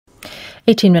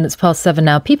18 minutes past 7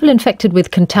 now. People infected with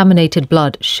contaminated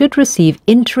blood should receive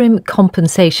interim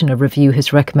compensation, a review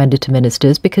has recommended to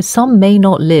ministers, because some may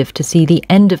not live to see the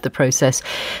end of the process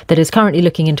that is currently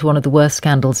looking into one of the worst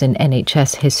scandals in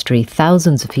NHS history.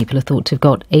 Thousands of people are thought to have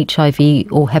got HIV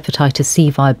or hepatitis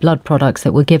C via blood products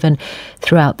that were given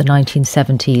throughout the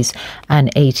 1970s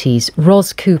and 80s.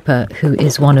 Ros Cooper, who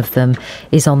is one of them,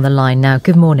 is on the line now.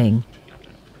 Good morning.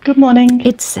 Good morning.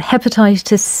 It's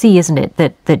hepatitis C, isn't it,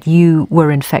 that you were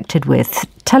infected with?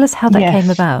 Tell us how that came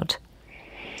about.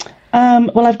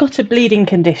 Well, I've got a bleeding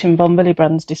condition, von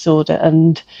Willebrands disorder,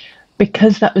 and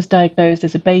because that was diagnosed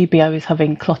as a baby, I was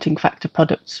having clotting factor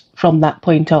products from that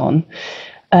point on.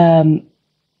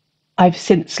 I've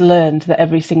since learned that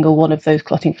every single one of those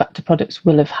clotting factor products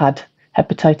will have had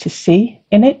hepatitis C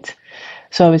in it.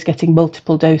 So I was getting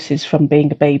multiple doses from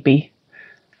being a baby.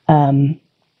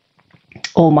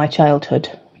 All my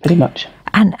childhood, pretty much.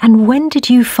 And when did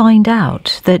you find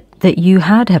out that you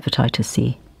had hepatitis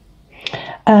C?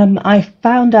 I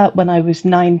found out when I was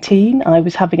 19. I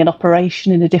was having an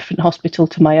operation in a different hospital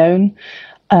to my own,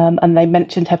 and they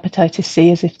mentioned hepatitis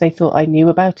C as if they thought I knew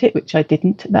about it, which I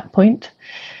didn't at that point.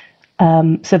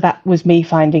 So that was me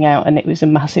finding out, and it was a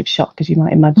massive shock, as you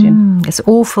might imagine. It's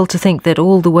awful to think that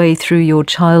all the way through your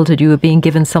childhood you were being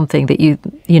given something that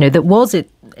that was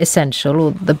essential,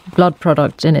 or the blood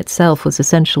product in itself was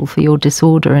essential for your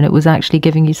disorder, and it was actually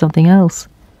giving you something else.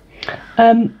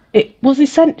 It was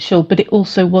essential, but it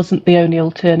also wasn't the only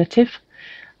alternative.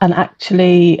 And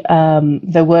actually,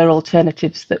 there were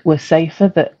alternatives that were safer,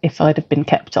 that if I'd have been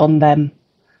kept on them,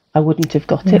 I wouldn't have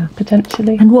got it,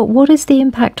 potentially. And what is the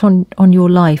impact on your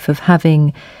life of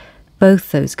having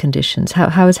both those conditions? How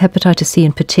has hepatitis C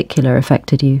in particular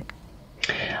affected you?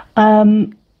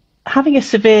 Having a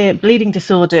severe bleeding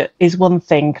disorder is one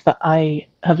thing that I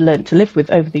have learned to live with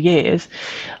over the years.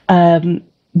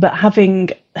 But having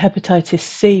hepatitis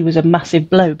C was a massive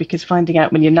blow, because finding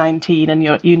out when you're 19 and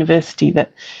you're at university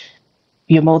that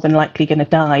you're more than likely going to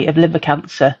die of liver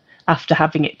cancer after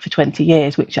having it for 20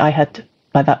 years, which I had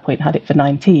by that point had it for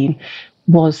 19,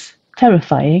 was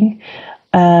terrifying.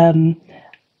 And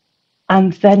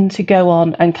then to go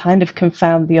on and kind of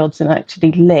confound the odds and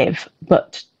actually live,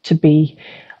 but to be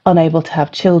unable to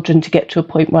have children, to get to a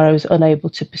point where I was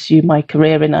unable to pursue my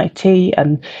career in IT.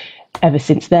 And ever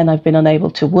since then, I've been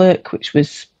unable to work, which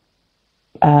was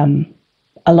a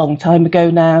long time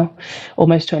ago now,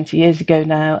 almost 20 years ago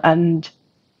now. And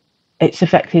it's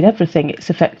affected everything. It's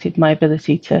affected my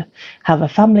ability to have a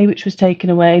family, which was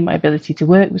taken away. My ability to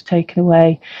work was taken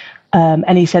away.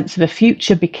 Any sense of a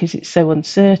future, because it's so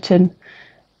uncertain.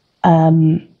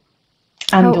 And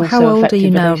how old are you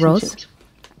now, Ros?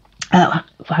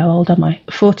 How old am I?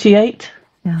 48.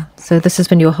 Yeah. So this has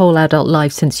been your whole adult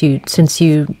life since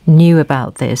you knew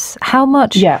about this. How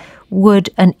much would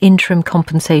an interim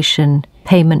compensation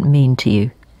payment mean to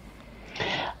you?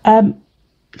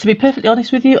 To be perfectly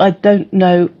honest with you, I don't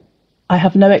know. I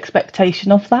have no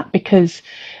expectation of that, because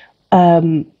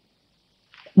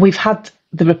we've had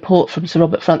the report from Sir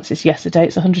Robert Francis yesterday.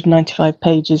 It's 195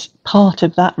 pages. Part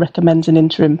of that recommends an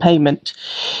interim payment,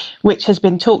 which has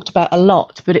been talked about a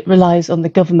lot, but it relies on the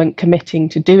government committing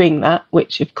to doing that,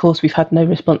 which, of course, we've had no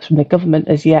response from the government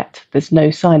as yet. There's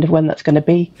no sign of when that's going to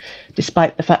be,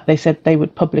 despite the fact they said they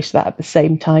would publish that at the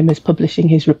same time as publishing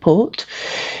his report.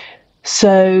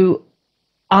 So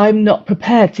I'm not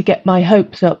prepared to get my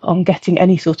hopes up on getting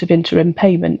any sort of interim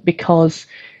payment, because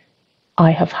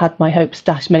I have had my hopes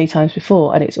dashed many times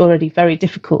before, and it's already very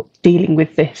difficult dealing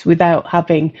with this without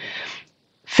having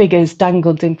figures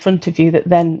dangled in front of you that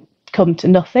then come to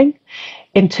nothing.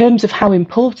 In terms of how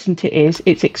important it is,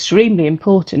 it's extremely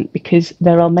important, because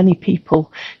there are many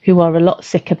people who are a lot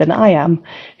sicker than I am,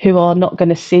 who are not going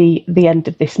to see the end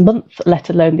of this month, let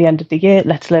alone the end of the year,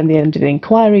 let alone the end of the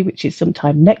inquiry, which is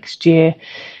sometime next year.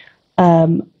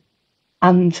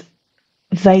 And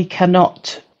they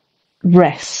cannot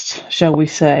rest, shall we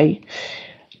say,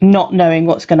 not knowing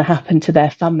what's going to happen to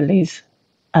their families,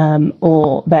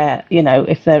 or their,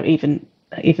 if they're even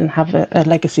have a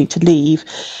legacy to leave,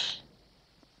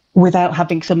 without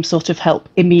having some sort of help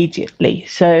immediately.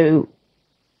 So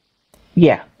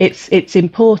yeah, it's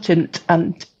important,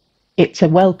 and it's a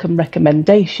welcome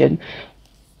recommendation,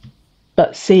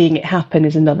 but seeing it happen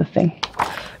is another thing.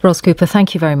 Ros Cooper,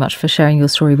 thank you very much for sharing your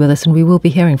story with us, and we will be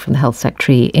hearing from the Health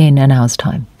Secretary in an hour's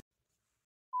time.